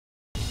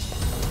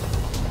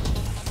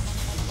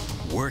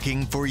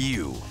working for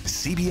you.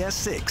 CBS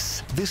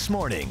 6 This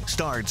Morning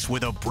starts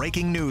with a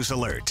breaking news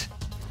alert.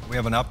 We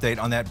have an update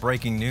on that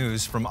breaking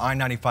news from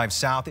I-95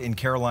 South in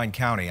Caroline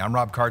County. I'm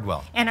Rob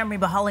Cardwell. And I'm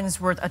Reba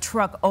Hollingsworth. A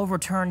truck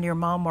overturned near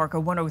mile marker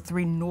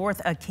 103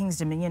 north of Kings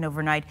Dominion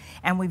overnight,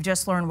 and we've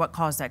just learned what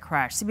caused that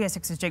crash. CBS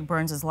 6's Jake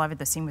Burns is live at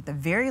the scene with the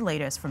very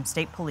latest from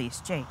State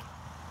Police. Jake.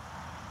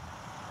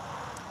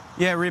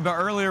 Yeah, Reba,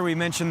 earlier we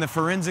mentioned the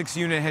forensics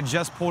unit had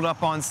just pulled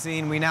up on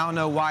scene. We now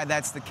know why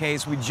that's the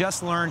case. We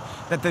just learned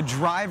that the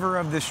driver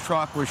of this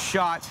truck was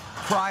shot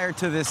prior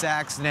to this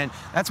accident.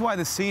 That's why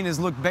the scene has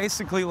looked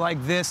basically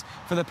like this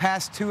for the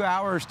past 2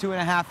 hours,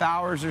 2.5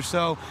 hours or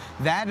so.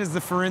 That is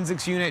the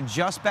forensics unit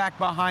just back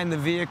behind the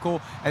vehicle.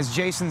 As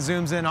Jason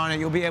zooms in on it,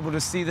 you'll be able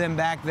to see them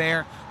back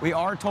there. We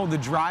are told the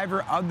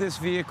driver of this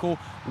vehicle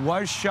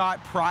was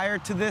shot prior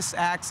to this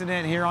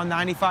accident here on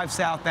 95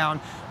 southbound,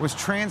 was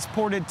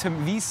transported to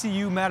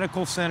VCU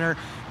Medical Center,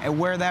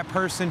 where that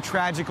person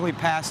tragically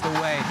passed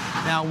away.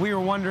 Now, we were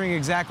wondering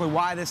exactly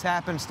why this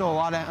happened. Still a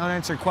lot of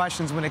unanswered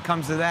questions when it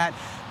comes to that,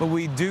 but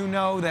we do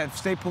know that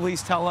State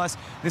Police tell us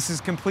this is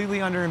completely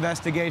under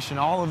investigation.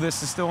 All of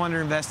this is still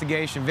under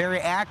investigation. Very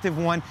active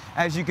one,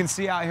 as you can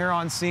see out here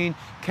on scene.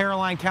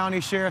 Caroline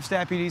County Sheriff's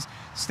deputies,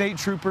 state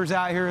troopers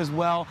out here as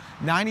well.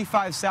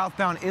 95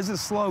 southbound is a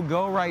slow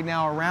go right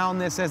now around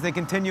this as they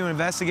continue to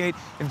investigate.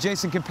 If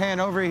Jason can pan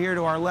over here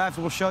to our left,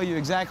 we'll show you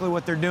exactly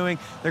what they're doing.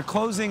 They're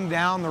closing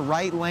down the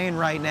right lane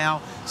right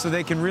now so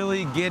they can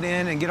really get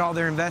in and get all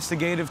their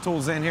investigative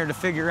tools in here to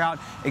figure out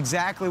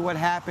exactly what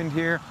happened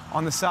here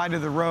on the side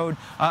of the road.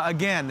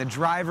 Again, the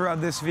driver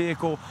of this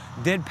vehicle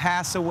did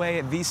pass away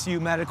at VCU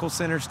Medical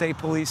Center, State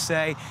Police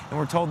say, and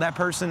we're told that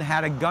person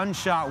had a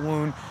gunshot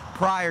wound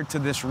prior to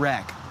this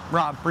wreck.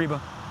 Rob,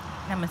 Reba.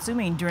 I'm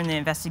assuming during the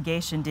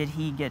investigation, did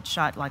he get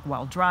shot like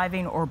while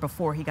driving or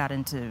before he got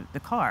into the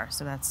car?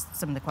 So that's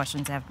some of the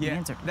questions that have to be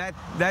answered.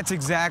 That's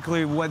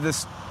exactly what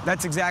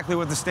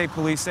the State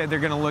Police said they're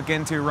going to look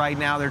into right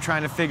now. They're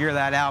trying to figure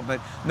that out,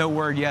 but no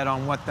word yet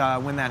on what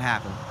when that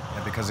happened.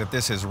 Yeah, because if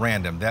this is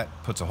random, that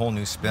puts a whole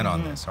new spin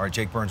on this. All right,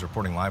 Jake Burns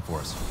reporting live for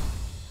us.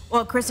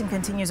 Well, Kristen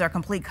continues our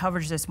complete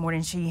coverage this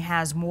morning. She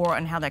has more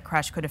on how that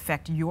crash could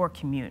affect your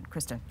commute.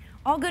 Kristen.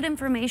 All good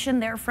information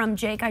there from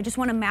Jake. I just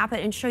want to map it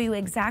and show you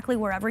exactly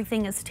where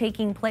everything is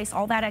taking place,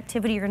 all that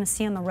activity you're going to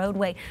see on the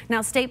roadway.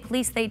 Now, State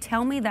Police, they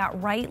tell me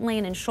that right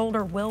lane and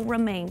shoulder will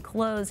remain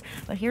closed,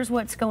 but here's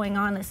what's going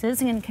on. This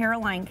is in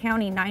Caroline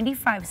County,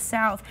 95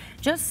 South,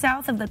 just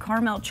south of the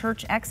Carmel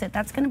Church exit.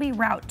 That's going to be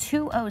Route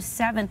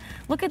 207.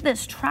 Look at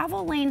this.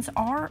 Travel lanes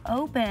are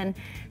open,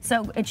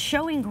 so it's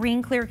showing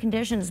green clear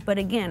conditions, but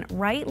again,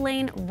 right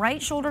lane,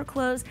 right shoulder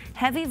closed,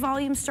 heavy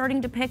volume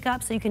starting to pick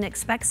up, so you can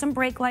expect some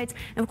brake lights,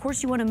 and of course,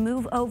 you want to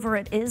move over.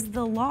 It is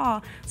the law,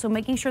 so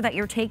making sure that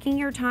you're taking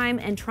your time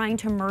and trying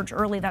to merge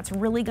early. That's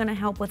really going to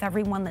help with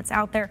everyone that's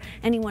out there,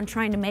 anyone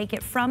trying to make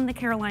it from the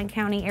Caroline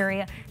County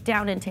area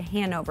down into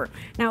Hanover.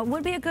 Now, it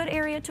would be a good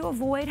area to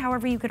avoid.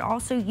 However, you could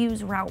also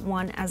use Route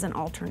 1 as an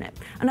alternate.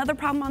 Another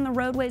problem on the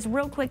roadways,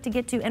 real quick to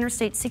get to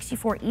Interstate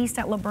 64 East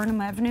at Laburnum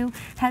Avenue.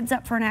 Heads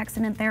up for an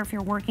accident there if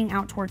you're working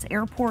out towards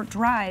Airport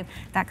Drive.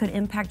 That could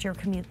impact your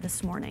commute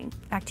this morning.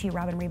 Back to you,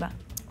 Robin Reba.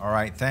 All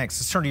right, thanks.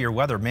 Let's turn to your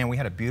weather. Man, we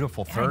had a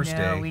beautiful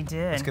Thursday. I know, we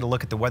did. Let's get a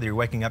look at the weather you're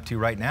waking up to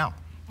right now.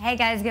 Hey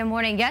guys, good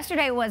morning.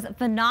 Yesterday was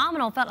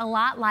phenomenal. Felt a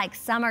lot like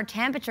summer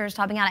temperatures,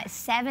 topping out at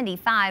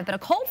 75, but a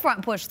cold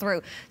front pushed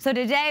through. So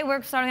today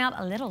we're starting out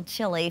a little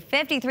chilly,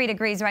 53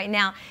 degrees right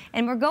now,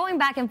 and we're going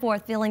back and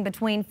forth, feeling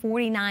between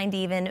 49 to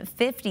even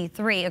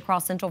 53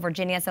 across central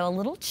Virginia. So a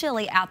little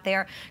chilly out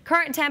there.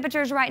 Current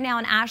temperatures right now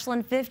in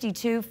Ashland,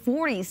 52,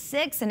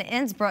 46 in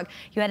Innsbrook.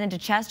 You head into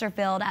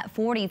Chesterfield at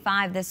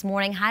 45 this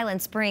morning,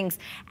 Highland Springs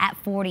at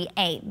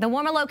 48. The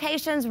warmer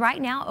locations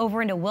right now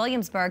over into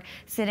Williamsburg,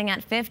 sitting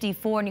at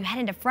 54. And you head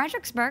into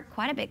Fredericksburg,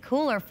 quite a bit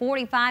cooler,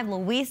 45,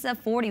 Louisa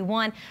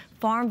 41,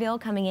 Farmville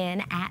coming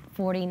in at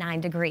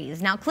 49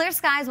 degrees. Now, clear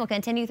skies will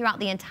continue throughout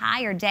the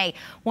entire day,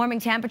 warming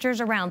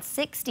temperatures around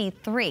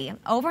 63.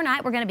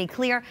 Overnight, we're going to be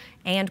clear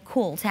and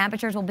cool.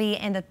 Temperatures will be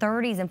in the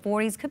 30s and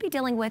 40s, could be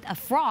dealing with a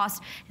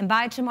frost, and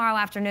by tomorrow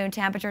afternoon,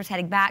 temperatures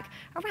heading back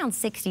around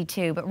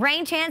 62. But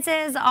rain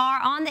chances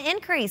are on the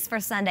increase for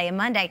Sunday and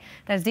Monday.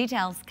 Those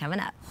details coming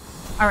up.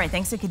 All right,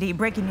 thanks to Kadi.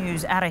 Breaking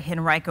news out of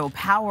Henrico.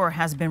 Power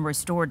has been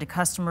restored to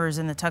customers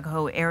in the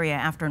Tuckahoe area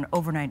after an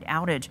overnight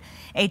outage.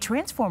 A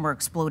transformer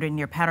exploded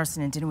near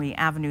Patterson and Dinwiddie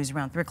Avenues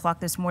around 3 o'clock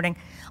this morning,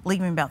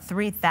 leaving about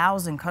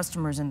 3,000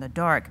 customers in the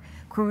dark.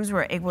 Crews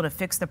were able to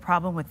fix the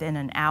problem within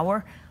an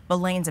hour, but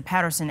lanes of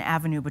Patterson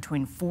Avenue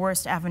between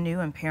Forest Avenue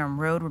and Parham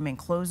Road remain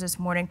closed this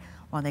morning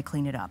while they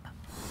clean it up.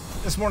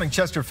 This morning,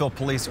 Chesterfield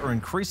police are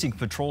increasing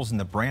patrols in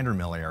the Brander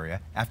Mill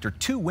area after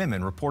 2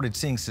 women reported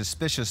seeing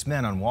suspicious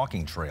men on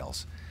walking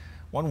trails.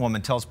 One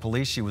woman tells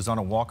police she was on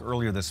a walk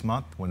earlier this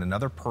month when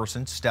another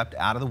person stepped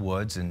out of the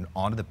woods and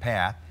onto the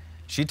path.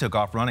 She took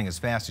off running as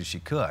fast as she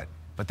could.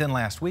 But then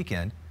last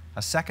weekend,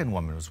 a second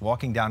woman was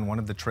walking down one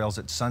of the trails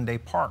at Sunday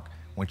Park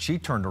when she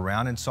turned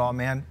around and saw a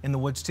man in the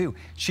woods too.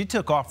 She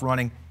took off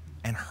running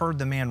and heard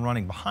the man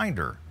running behind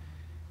her.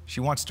 She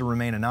wants to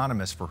remain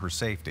anonymous for her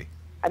safety.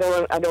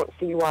 I don't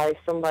see why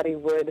somebody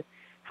would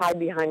hide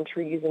behind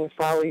trees and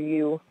follow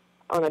you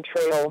on a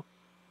trail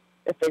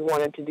if they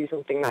wanted to do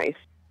something nice.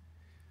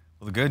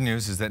 Well, the good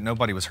news is that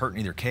nobody was hurt in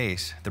either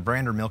case. The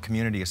Brander Mill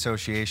Community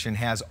Association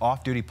has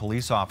off-duty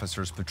police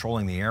officers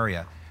patrolling the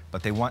area,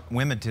 but they want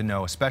women to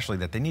know especially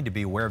that they need to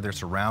be aware of their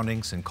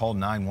surroundings and call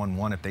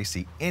 911 if they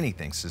see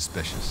anything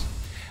suspicious.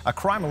 A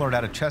crime alert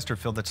out of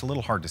Chesterfield that's a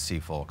little hard to see,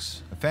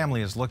 folks. A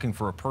family is looking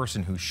for a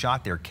person who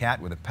shot their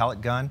cat with a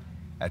pellet gun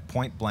at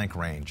point-blank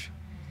range.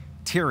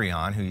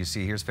 Tyrion, who you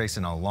see here, is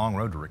facing a long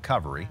road to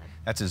recovery.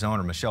 That's his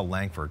owner, Michelle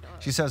Langford.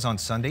 She says on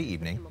Sunday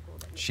evening,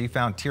 she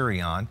found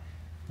Tyrion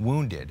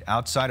wounded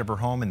outside of her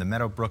home in the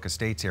Meadowbrook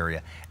Estates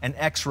area. An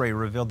x-ray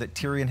revealed that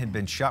Tyrion had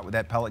been shot with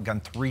that pellet gun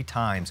 3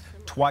 times,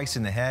 twice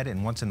in the head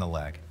and once in the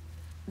leg.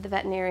 The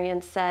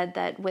veterinarian said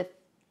that with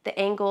the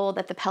angle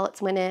that the pellets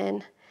went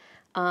in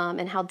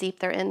and how deep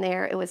they're in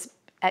there, it was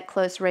at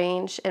close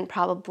range, and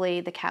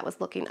probably the cat was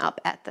looking up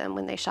at them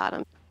when they shot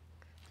him.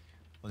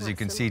 Well, as you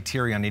can see,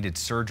 Tyrion needed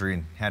surgery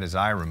and had his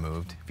eye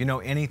removed. If you know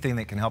anything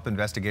that can help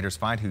investigators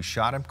find who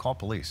shot him, call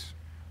police.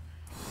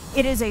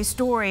 It is a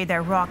story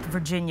that rocked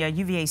Virginia.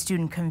 UVA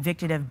student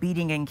convicted of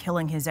beating and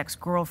killing his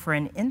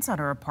ex-girlfriend inside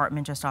her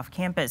apartment just off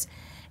campus.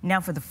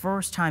 Now, for the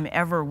first time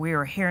ever, we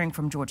are hearing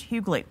from George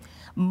Hughley.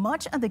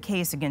 Much of the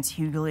case against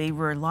Hughley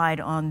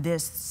relied on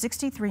this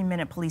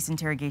 63-minute police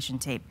interrogation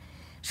tape.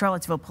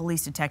 Charlottesville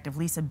Police Detective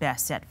Lisa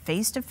Best sat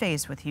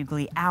face-to-face with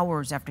Hughley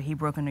hours after he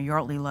broke into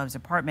Yardley Love's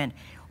apartment,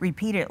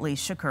 repeatedly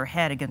shook her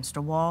head against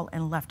a wall,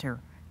 and left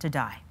her to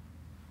die.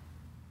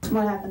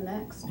 What happened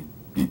next?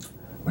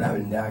 What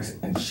happened next,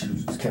 and she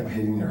just kept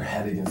hitting her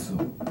head against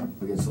the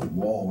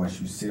wall while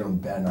she was sitting on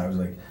the bed, and I was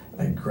like,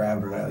 I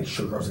grabbed her and I like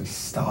shook her. I was like,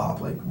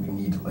 stop, like we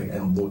need to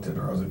and looked at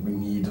her. I was like, we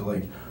need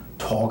to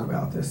talk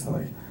about this.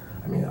 And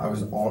I mean, I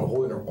was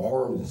holding her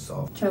arms and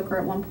stuff. Choke her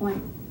at one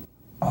point?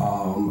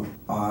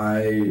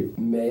 I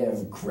may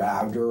have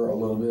grabbed her a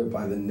little bit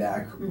by the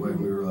neck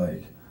when we were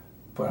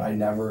but I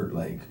never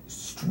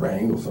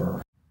strangled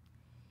her.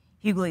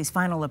 Hughley's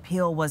final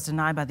appeal was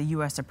denied by the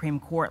U.S. Supreme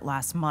Court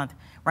last month.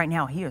 Right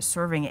now, he is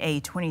serving a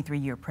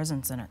 23-year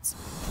prison sentence.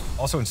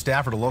 Also in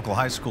Stafford, a local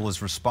high school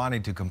is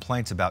responding to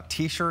complaints about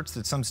T-shirts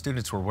that some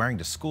students were wearing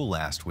to school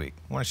last week.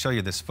 I want to show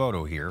you this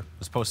photo here. It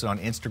was posted on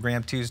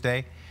Instagram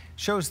Tuesday.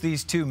 Shows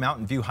these 2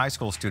 Mountain View High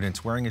School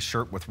students wearing a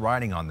shirt with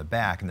writing on the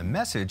back, and the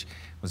message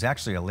was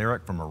actually a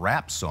lyric from a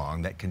rap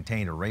song that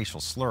contained a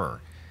racial slur.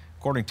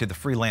 According to the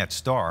Freelance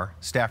Star,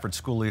 Stafford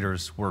school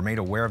leaders were made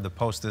aware of the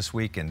post this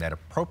week and that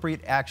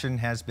appropriate action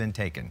has been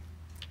taken.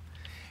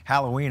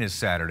 Halloween is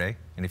Saturday,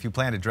 and if you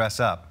plan to dress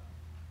up,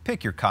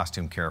 pick your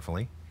costume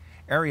carefully.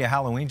 Area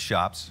Halloween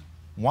shops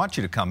want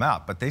you to come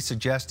out, but they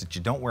suggest that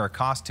you don't wear a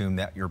costume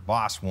that your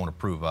boss won't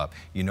approve of.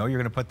 You know you're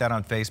going to put that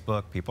on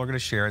Facebook. People are going to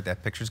share it.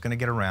 That picture's going to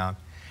get around.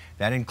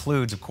 That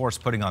includes, of course,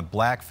 putting on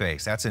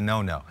blackface. That's a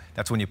no-no.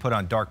 That's when you put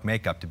on dark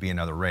makeup to be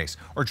another race,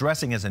 or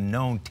dressing as a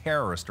known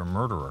terrorist or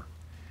murderer.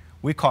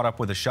 We caught up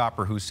with a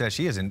shopper who says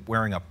she isn't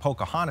wearing a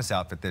Pocahontas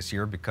outfit this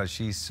year because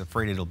she's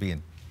afraid it'll be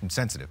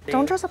insensitive.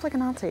 Don't dress up like a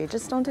Nazi.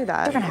 Just don't do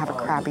that. You're going to have a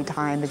crappy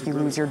time if you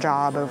lose your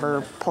job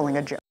over pulling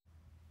a joke.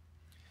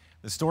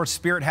 The store's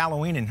Spirit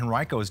Halloween in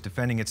Henrico is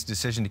defending its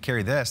decision to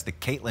carry the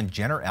Caitlyn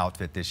Jenner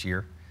outfit this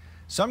year.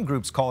 Some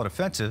groups call it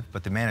offensive,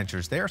 but the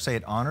managers there say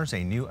it honors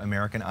a new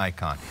American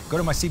icon. Go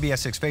to my CBS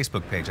 6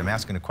 Facebook page. I'm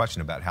asking a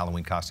question about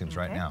Halloween costumes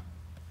right now.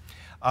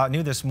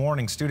 New this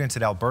morning, students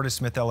at Alberta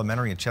Smith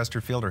Elementary in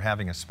Chesterfield are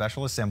having a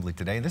special assembly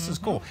today. This is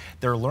cool.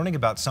 They're learning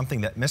about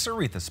something that Miss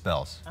Aretha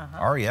spells,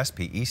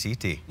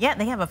 R-E-S-P-E-C-T. Yeah,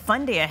 they have a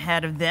fun day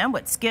ahead of them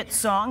with skits,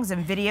 songs,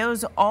 and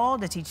videos, all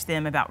to teach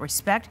them about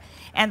respect.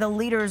 And the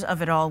leaders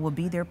of it all will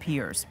be their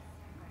peers.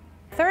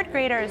 Third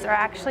graders are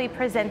actually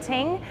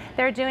presenting.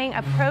 They're doing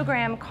a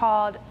program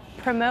called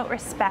Promote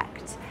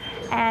Respect.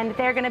 And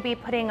they're going to be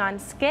putting on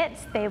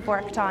skits, they've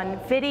worked on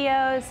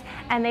videos,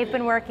 and they've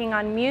been working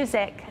on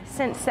music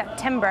since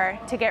September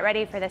to get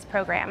ready for this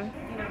program.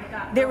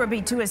 There will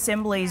be 2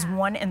 assemblies,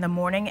 one in the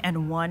morning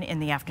and one in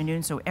the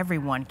afternoon, so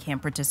everyone can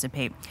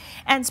participate.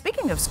 And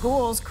speaking of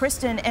schools,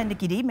 Kristen and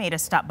Nikki D made a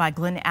stop by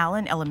Glen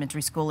Allen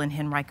Elementary School in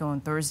Henrico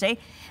on Thursday.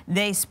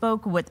 They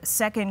spoke with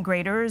 2nd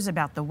graders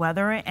about the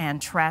weather and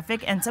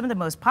traffic, and some of the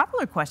most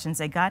popular questions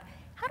they got: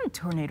 how do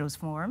tornadoes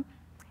form?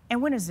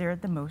 And when is there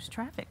the most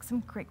traffic? Some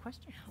great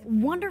questions.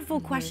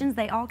 Wonderful questions.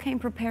 They all came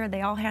prepared.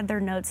 They all had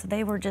their notes.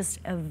 They were just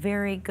a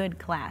very good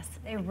class.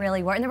 They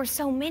really were. And there were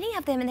so many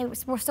of them, and they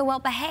were so well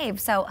behaved.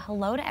 So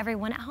hello to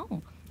everyone at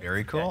home.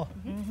 Very cool.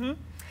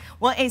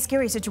 Well, a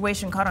scary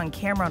situation caught on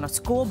camera on a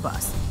school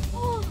bus.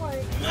 Oh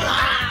my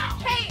God.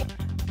 Hey!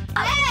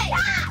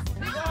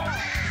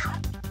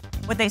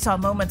 What they saw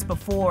moments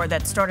before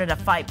that started a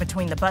fight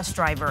between the bus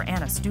driver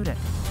and a student.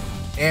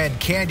 And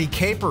candy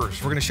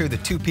capers. We're going to show you the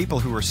 2 people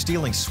who were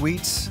stealing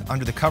sweets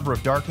under the cover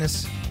of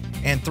darkness,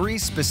 and 3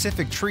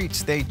 specific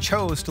treats they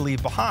chose to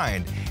leave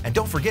behind. And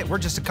don't forget, we're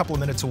just a couple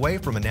of minutes away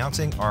from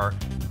announcing our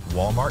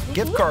Walmart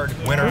gift card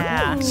winner.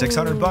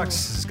 $600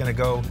 is going to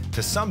go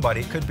to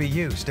somebody. It could be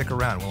you. Stick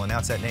around. We'll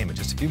announce that name in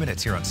just a few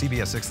minutes here on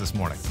CBS 6 This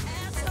Morning.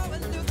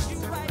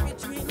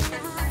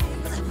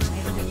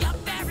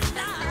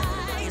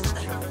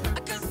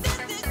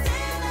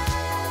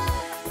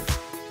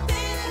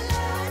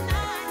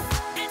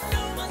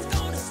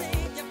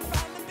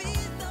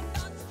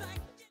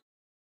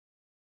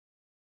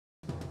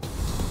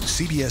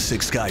 CBS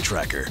 6 Sky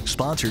Tracker,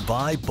 sponsored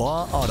by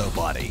Baugh Auto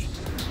Body.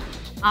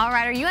 All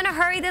right, are you in a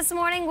hurry this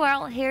morning?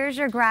 Well, here's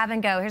your grab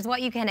and go. Here's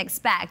what you can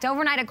expect.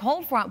 Overnight, a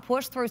cold front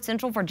pushed through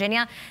central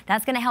Virginia.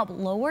 That's going to help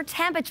lower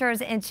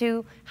temperatures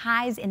into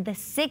highs in the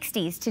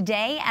 60s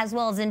today as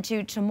well as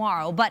into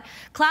tomorrow. But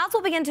clouds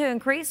will begin to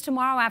increase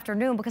tomorrow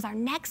afternoon because our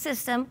next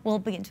system will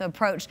begin to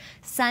approach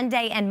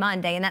Sunday and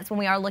Monday. And that's when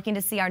we are looking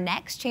to see our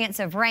next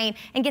chance of rain.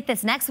 And get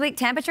this, next week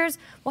temperatures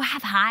will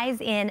have highs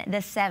in the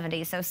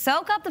 70s. So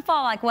soak up the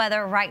fall-like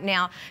weather right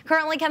now.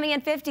 Currently coming in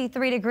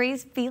 53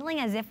 degrees, feeling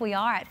as if we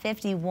are at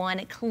 51.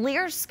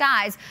 Clear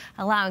skies,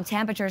 allowing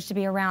temperatures to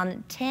be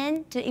around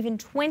 10 to even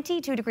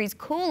 22 degrees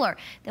cooler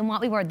than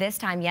what we were this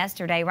time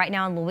yesterday. Right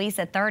now in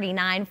Louisa,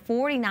 39,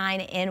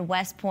 49 in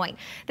West Point.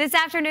 This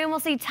afternoon,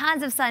 we'll see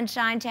tons of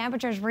sunshine.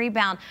 Temperatures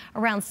rebound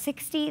around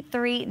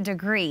 63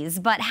 degrees.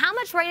 But how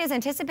much rain is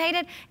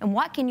anticipated and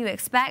what can you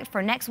expect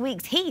for next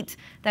week's heat?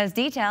 Those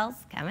details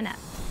coming up.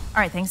 All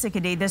right, thanks,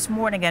 Nikki. This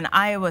morning, an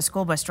Iowa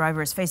school bus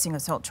driver is facing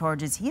assault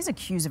charges. He's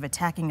accused of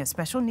attacking a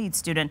special needs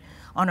student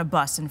on a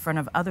bus in front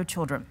of other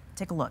children.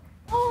 Take a look.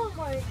 Oh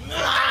my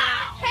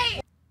God. Hey!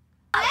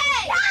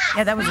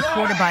 Yeah, that was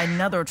reported by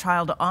another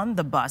child on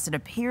the bus. It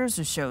appears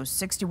to show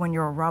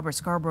 61-year-old Robert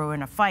Scarborough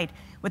in a fight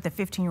with a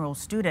 15-year-old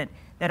student.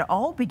 That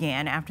all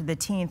began after the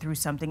teen threw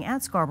something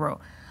at Scarborough.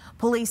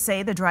 Police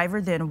say the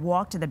driver then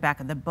walked to the back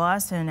of the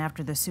bus, and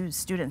after the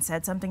student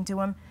said something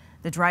to him,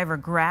 the driver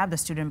grabbed the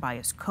student by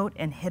his coat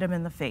and hit him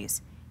in the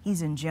face.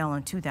 He's in jail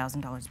on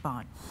 $2,000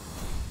 bond.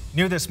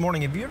 New this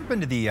morning, have you ever been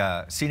to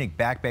the scenic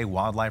Back Bay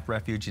Wildlife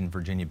Refuge in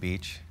Virginia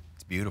Beach?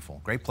 It's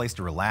beautiful, great place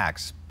to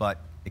relax, but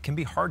it can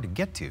be hard to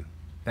get to.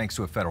 Thanks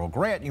to a federal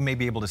grant, you may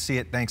be able to see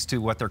it thanks to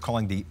what they're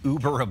calling the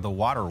Uber of the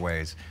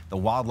waterways. The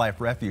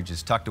Wildlife Refuge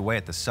is tucked away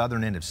at the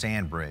southern end of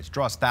Sandbridge.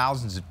 Draws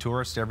thousands of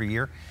tourists every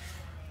year,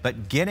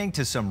 but getting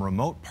to some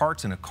remote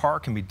parts in a car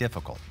can be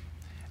difficult.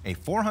 A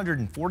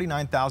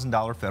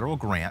 $449,000 federal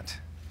grant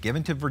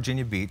given to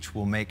Virginia Beach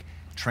will make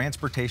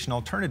transportation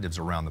alternatives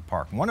around the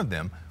park. One of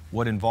them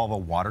would involve a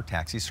water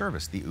taxi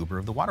service, the Uber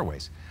of the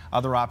waterways.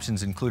 Other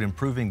options include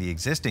improving the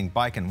existing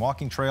bike and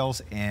walking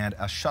trails and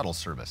a shuttle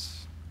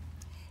service.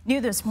 New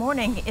this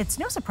morning, it's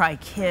no surprise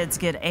kids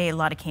get a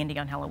lot of candy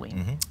on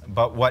Halloween.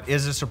 But what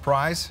is a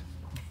surprise?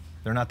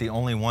 They're not the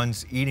only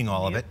ones eating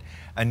all of it.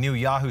 A new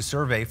Yahoo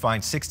survey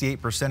finds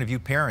 68% of you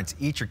parents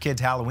eat your kids'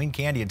 Halloween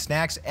candy and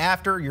snacks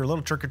after your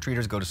little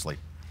trick-or-treaters go to sleep.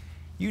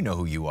 You know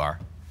who you are.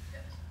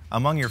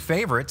 Among your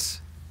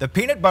favorites, the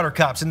peanut butter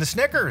cups and the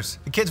Snickers.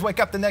 The kids wake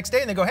up the next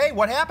day and they go, hey,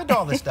 what happened to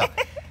all this stuff?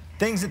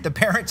 Things that the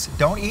parents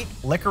don't eat: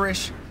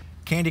 licorice,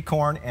 candy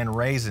corn, and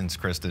raisins,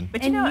 Kristen.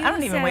 But you know, I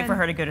don't even wait for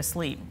her to go to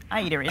sleep.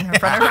 I eat her in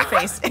front of her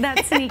face.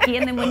 That's sneaky.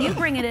 And then when you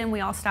bring it in,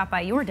 we all stop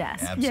by your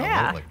desk. Absolutely.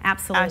 Yeah,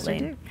 absolutely.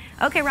 Do.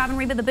 Okay, Robin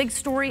Reba, the big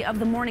story of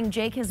the morning.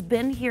 Jake has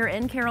been here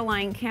in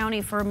Caroline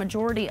County for a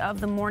majority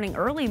of the morning,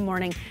 early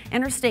morning.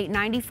 Interstate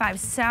 95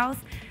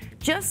 South.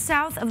 Just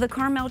south of the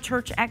Carmel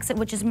Church exit,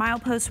 which is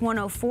milepost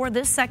 104,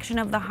 this section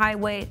of the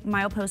highway,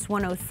 milepost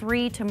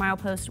 103 to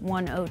milepost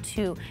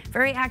 102.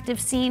 Very active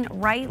scene,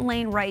 right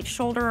lane, right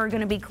shoulder are going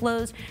to be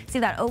closed. See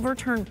that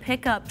overturned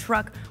pickup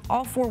truck,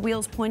 all four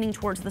wheels pointing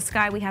towards the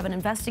sky. We have an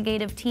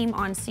investigative team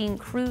on scene.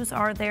 Crews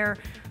are there,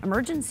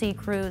 emergency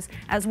crews,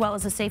 as well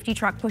as a safety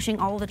truck pushing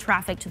all of the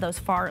traffic to those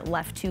far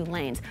left two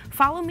lanes.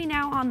 Follow me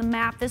now on the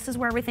map. This is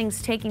where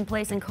everything's taking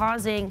place and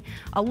causing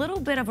a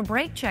little bit of a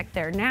brake check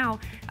there. Now,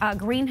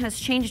 green has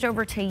changed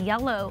over to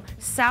yellow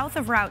south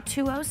of Route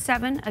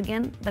 207,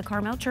 again the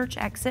Carmel Church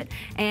exit,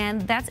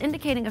 and that's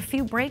indicating a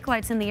few brake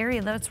lights in the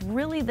area. That's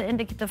really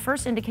the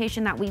first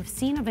indication that we've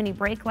seen of any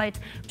brake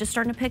lights. Just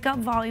starting to pick up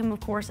volume, of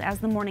course, as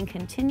the morning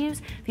continues.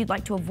 If you'd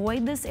like to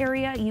avoid this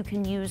area, you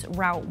can use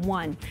Route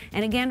 1.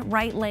 And again,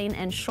 right lane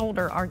and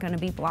shoulder are going to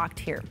be blocked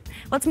here.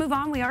 Let's move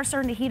on. We are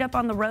starting to heat up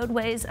on the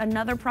roadways.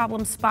 Another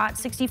problem spot,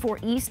 64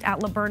 East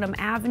at Laburnum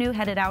Avenue,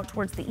 headed out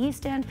towards the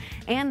east end.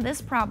 And this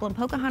problem,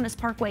 Pocahontas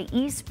Parkway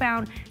eastbound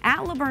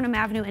at Laburnum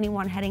Avenue,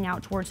 anyone heading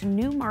out towards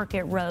New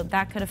Market Road,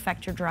 that could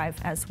affect your drive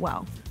as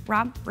well.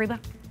 Rob, Reba.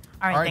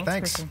 All right,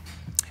 thanks. Kristen.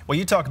 Well,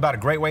 you talk about a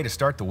great way to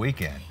start the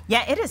weekend.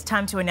 Yeah, it is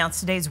time to announce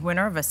today's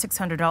winner of a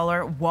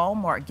 $600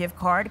 Walmart gift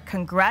card.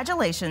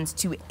 Congratulations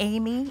to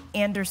Amy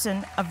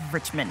Anderson of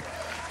Richmond.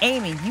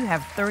 Amy, you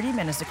have 30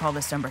 minutes to call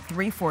this number,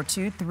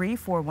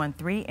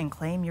 342-3413, and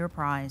claim your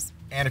prize.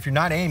 And if you're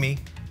not Amy,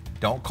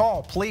 don't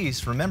call.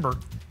 Please remember,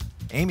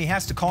 Amy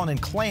has to call in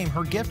and claim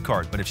her gift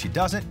card. But if she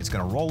doesn't, it's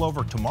going to roll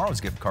over.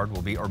 Tomorrow's gift card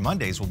will be, or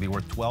Monday's will be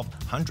worth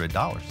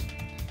 $1,200.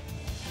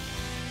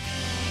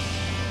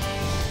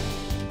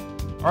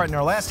 All right, in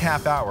our last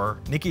half hour,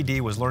 Nikki D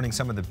was learning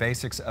some of the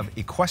basics of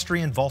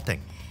equestrian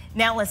vaulting.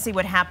 Now let's see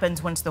what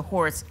happens once the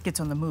horse gets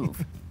on the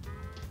move.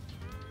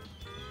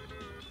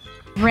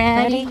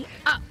 Ready?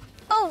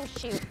 Oh,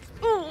 shoot.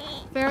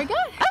 Very good.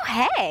 Oh,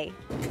 hey.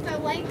 So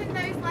lengthen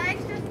those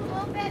legs just a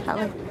little bit.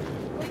 Hello.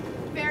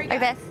 Very Like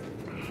good. this.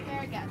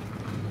 Very good.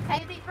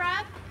 Take a deep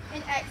breath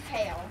and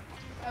exhale,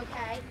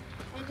 okay?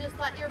 And just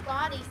let your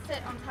body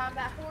sit on top of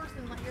that horse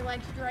and let your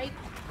legs drape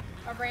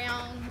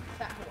around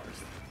that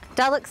horse.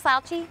 Do I look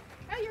slouchy?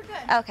 Oh, you're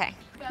good. Okay.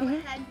 Go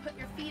ahead and put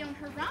your feet on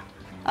her rump.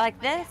 Like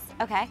this?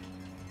 Okay.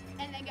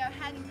 And then go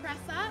ahead and press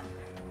up.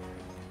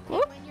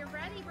 Whoop. And when you're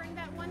ready, bring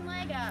that one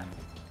leg up.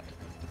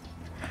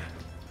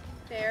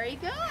 Very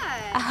good.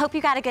 I hope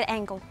you got a good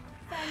angle.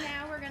 So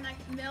now we're going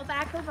to mill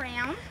back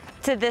around.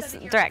 To this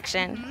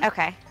direction.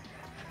 Okay.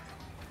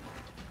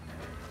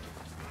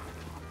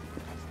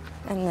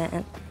 And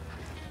then.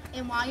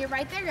 And while you're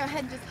right there, go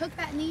ahead and just hook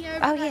that knee over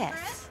Oh, that yes.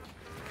 breast.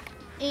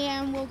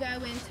 And we'll go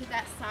into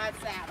that side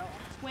saddle.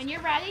 When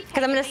you're ready,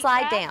 Because I'm going to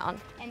slide breath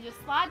down. And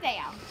just slide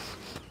down.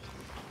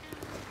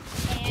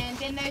 And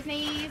bend those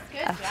knees.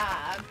 Good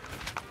job.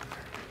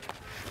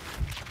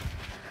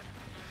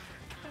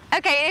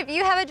 Okay, if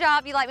you have a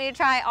job you'd like me to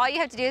try, all you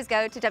have to do is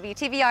go to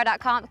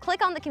WTVR.com,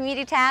 click on the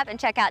community tab, and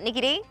check out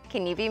Nikki D,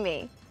 Can You Be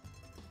Me?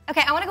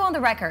 Okay, I want to go on the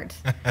record.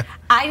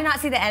 I did not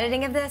see the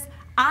editing of this.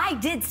 I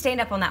did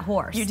stand up on that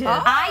horse. You did?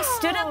 I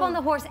stood up on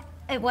the horse.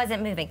 It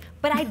wasn't moving,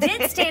 but I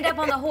did stand up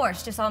on the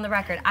horse, just on the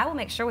record. I will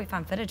make sure we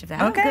find footage of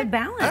that. Okay. Good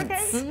balance.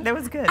 Okay. That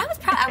was good. I was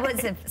proud. I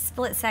was a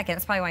split second.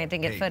 That's probably why I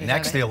didn't get footage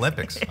Next of to it. the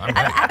Olympics. I'm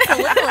ready.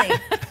 Absolutely.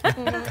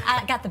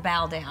 I got the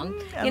bow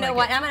down. You know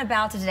what? I'm going to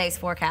bow to today's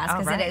forecast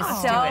because it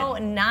is so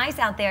nice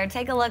out there.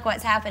 Take a look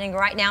what's happening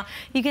right now.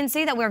 You can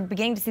see that we're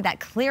beginning to see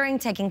that clearing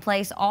taking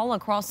place all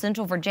across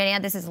central Virginia.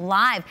 This is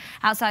live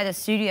outside the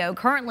studio,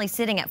 currently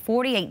sitting at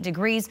 48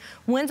 degrees.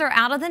 Winds are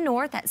out of the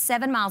north at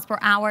 7 miles per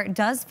hour. It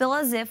does feel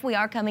as if we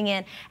are coming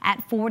in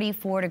at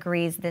 44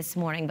 degrees this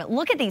morning. But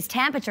look at these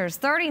temperatures,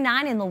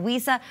 39 in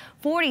Louisa,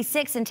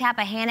 46 in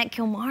Tappahannock,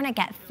 Kilmarnock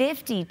at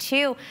 52.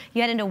 You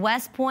head into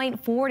West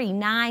Point,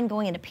 49,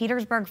 going into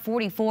Petersburg,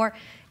 44.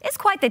 It's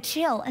quite the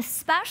chill,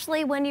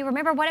 especially when you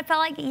remember what it felt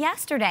like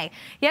yesterday.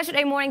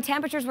 Yesterday morning,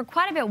 temperatures were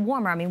quite a bit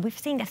warmer. I mean, we've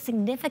seen a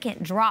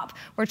significant drop.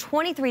 We're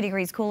 23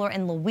 degrees cooler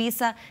in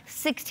Louisa,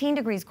 16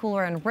 degrees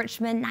cooler in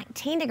Richmond,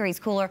 19 degrees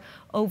cooler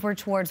over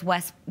towards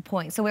West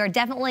Point. So we are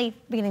definitely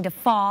beginning to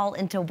fall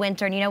into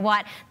winter. And you know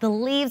what? The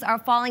leaves are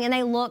falling and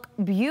they look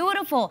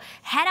beautiful.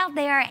 Head out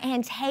there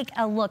and take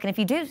a look. And if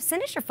you do,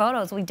 send us your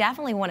photos. We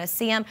definitely want to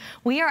see them.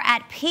 We are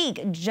at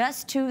peak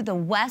just to the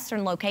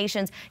western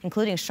locations,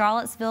 including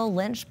Charlottesville,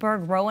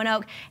 Lynchburg,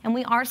 Roanoke, and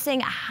we are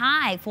seeing a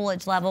high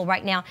foliage level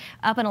right now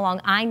up and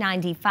along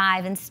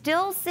I-95 and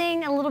still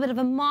seeing a little bit of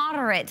a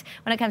moderate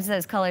when it comes to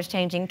those colors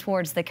changing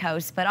towards the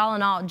coast. But all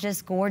in all,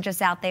 just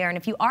gorgeous out there. And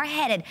if you are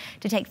headed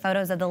to take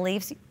photos of the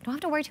leaves, you don't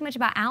have to worry too much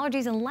about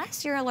allergies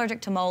unless you're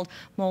allergic to mold.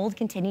 Mold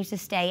continues to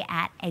stay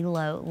at a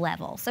low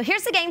level. So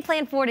here's the game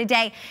plan for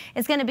today.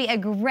 It's going to be a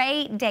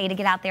great day to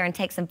get out there and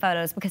take some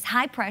photos because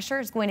high pressure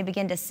is going to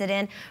begin to sit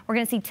in. We're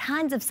going to see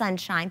tons of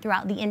sunshine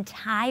throughout the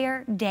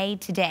entire day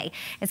today.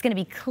 It's going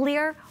to be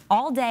clear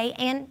all day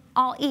and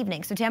all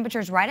evening. So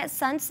temperatures right at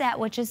sunset,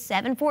 which is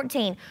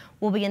 7:14,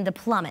 will begin to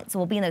plummet. So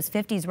we'll be in those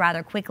 50s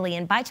rather quickly.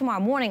 And by tomorrow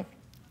morning,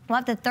 we'll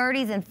have the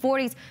 30s and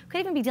 40s. Could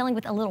even be dealing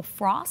with a little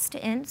frost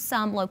in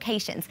some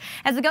locations.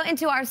 As we go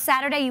into our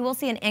Saturday, you will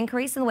see an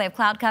increase in the way of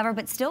cloud cover,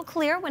 but still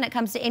clear when it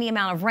comes to any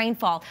amount of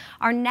rainfall.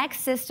 Our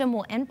next system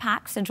will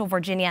impact central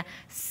Virginia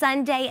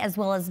Sunday as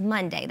well as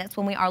Monday. That's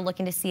when we are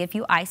looking to see a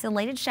few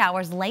isolated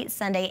showers late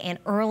Sunday and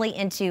early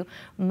into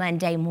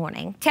Monday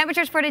morning.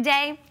 Temperatures for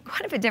today,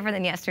 quite a bit different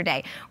than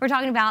yesterday. We're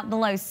talking about the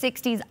low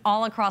 60s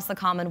all across the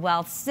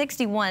Commonwealth.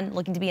 61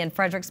 looking to be in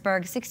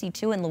Fredericksburg,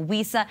 62 in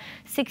Louisa,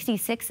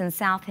 66 in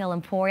South Hill,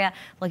 Emporia,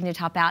 looking to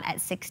top out at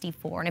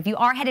 64. And if you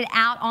are headed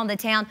out on the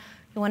town,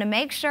 you want to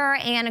make sure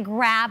and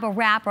grab a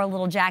wrap or a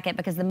little jacket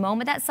because the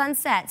moment that sun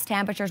sets,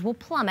 temperatures will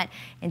plummet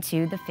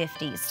into the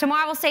 50s.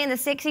 Tomorrow we'll stay in the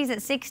 60s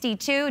at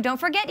 62. Don't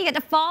forget you get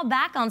to fall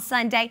back on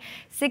Sunday.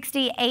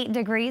 68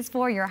 degrees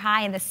for your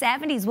high, and the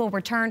 70s will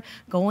return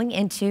going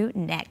into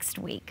next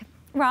week.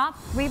 Rob,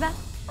 Reba.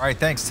 All right,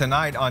 thanks.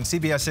 Tonight on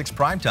CBS 6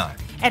 Primetime.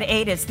 At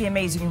 8, it's The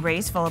Amazing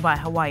Race, followed by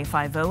Hawaii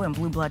Five-0 and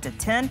Blue Bloods at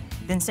 10.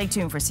 Then stay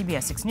tuned for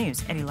CBS 6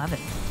 News at 11.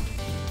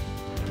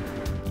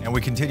 And we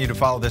continue to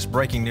follow this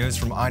breaking news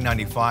from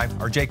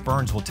I-95. Our Jake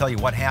Burns will tell you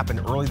what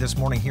happened early this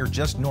morning here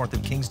just north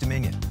of Kings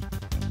Dominion.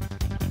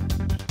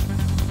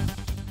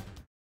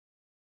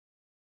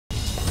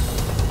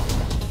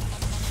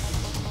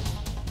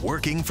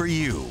 Working for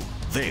you.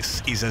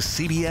 This is a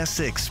CBS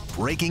 6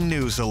 breaking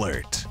news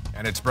alert.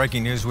 And it's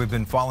breaking news we've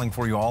been following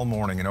for you all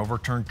morning. An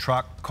overturned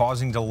truck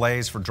causing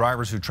delays for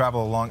drivers who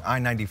travel along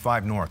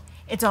I-95 north.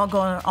 It's all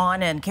going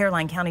on in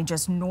Caroline County,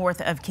 just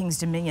north of Kings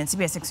Dominion.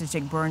 CBS 6's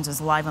Jake Burns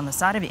is live on the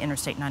side of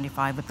Interstate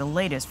 95 with the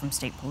latest from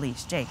state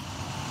police. Jake.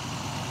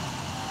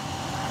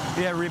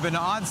 Yeah, Reba, an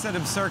odd set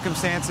of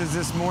circumstances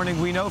this morning.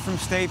 We know from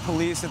state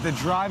police that the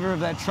driver of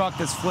that truck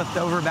that's flipped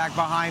over back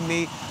behind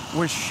me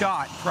was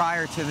shot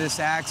prior to this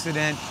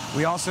accident.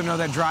 We also know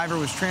that driver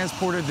was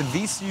transported to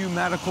VCU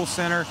Medical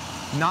Center,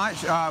 not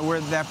where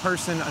that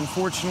person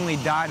unfortunately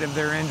died of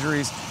their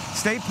injuries.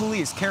 State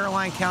police,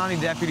 Caroline County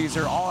deputies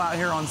are all out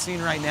here on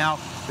scene right now.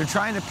 They're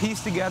trying to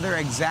piece together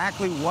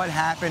exactly what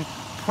happened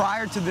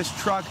prior to this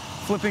truck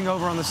flipping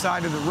over on the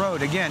side of the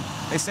road. Again,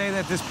 they say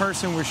that this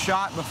person was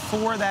shot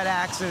before that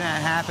accident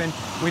happened.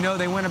 We know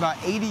they went about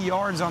 80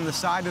 yards on the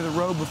side of the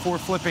road before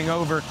flipping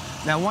over.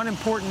 Now, one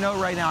important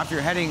note right now, if you're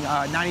heading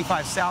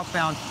 95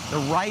 southbound, the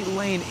right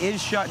lane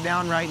is shut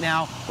down right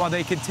now while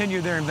they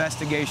continue their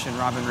investigation.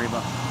 Robin, Reba.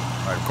 All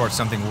right, of course,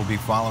 something we'll be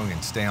following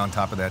and stay on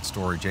top of that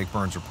story. Jake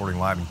Burns reporting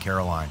live in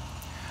Caroline.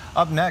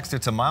 Up next,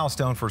 it's a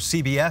milestone for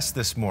CBS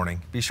this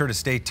morning. Be sure to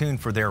stay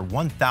tuned for their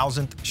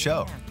 1,000th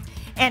show.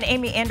 And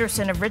Amy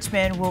Anderson of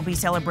Richmond will be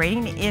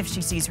celebrating if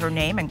she sees her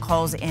name and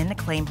calls in to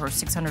claim her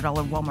 $600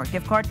 Walmart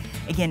gift card.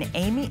 Again,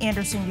 Amy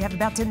Anderson, you have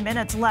about 10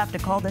 minutes left to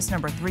call this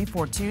number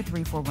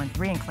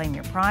 342-3413 and claim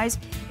your prize.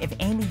 If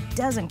Amy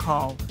doesn't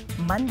call,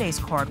 Monday's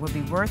card would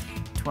be worth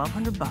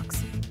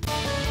 $1,200.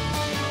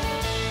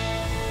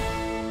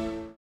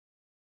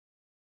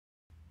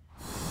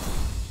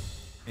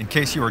 In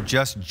case you are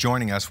just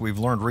joining us, we've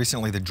learned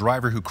recently the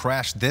driver who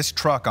crashed this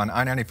truck on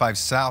I-95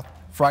 South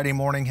Friday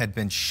morning had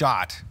been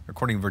shot.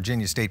 According to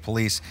Virginia State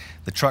Police,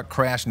 the truck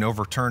crashed and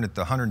overturned at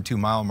the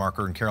 102-mile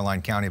marker in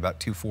Caroline County about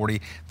 2:40.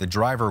 The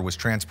driver was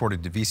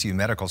transported to VCU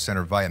Medical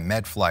Center via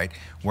med flight,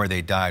 where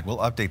they died. We'll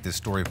update this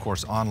story, of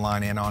course,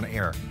 online and on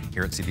air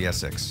here at CBS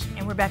 6.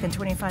 And we're back in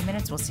 25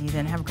 minutes. We'll see you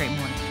then. Have a great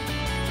morning.